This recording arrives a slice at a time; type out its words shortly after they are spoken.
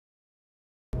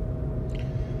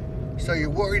So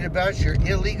you're worried about your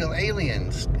illegal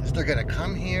aliens. They're going to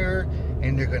come here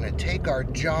and they're going to take our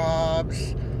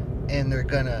jobs and they're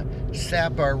going to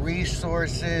sap our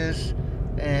resources,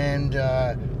 and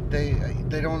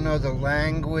they don't know the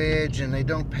language and they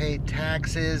don't pay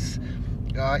taxes,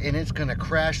 and it's going to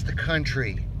crash the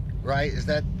country, right? Is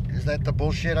that the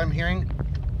bullshit I'm hearing?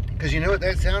 Because you know what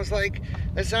that sounds like?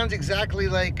 That sounds exactly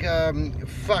like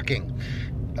fucking.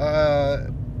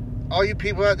 All you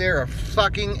people out there are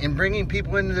fucking and bringing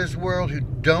people into this world who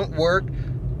don't work,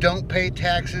 don't pay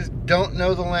taxes, don't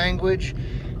know the language,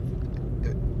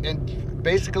 and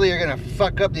basically are going to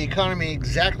fuck up the economy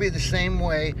exactly the same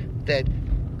way that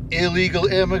illegal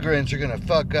immigrants are going to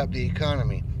fuck up the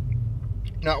economy.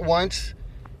 Not once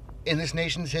in this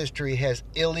nation's history has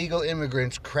illegal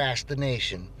immigrants crashed the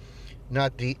nation.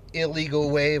 Not the illegal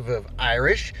wave of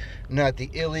Irish, not the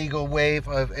illegal wave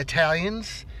of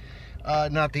Italians,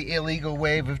 not the illegal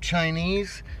wave of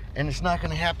Chinese, and it's not going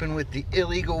to happen with the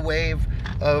illegal wave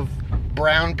of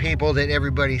brown people that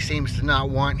everybody seems to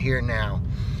not want here now.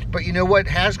 But you know what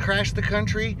has crashed the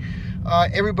country?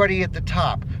 Everybody at the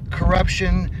top.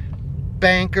 Corruption,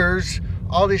 bankers,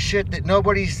 all this shit that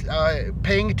nobody's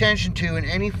paying attention to in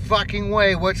any fucking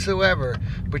way whatsoever.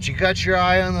 But you got your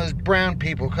eye on those brown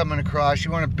people coming across.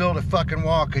 You want to build a fucking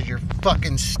wall because you're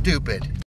fucking stupid.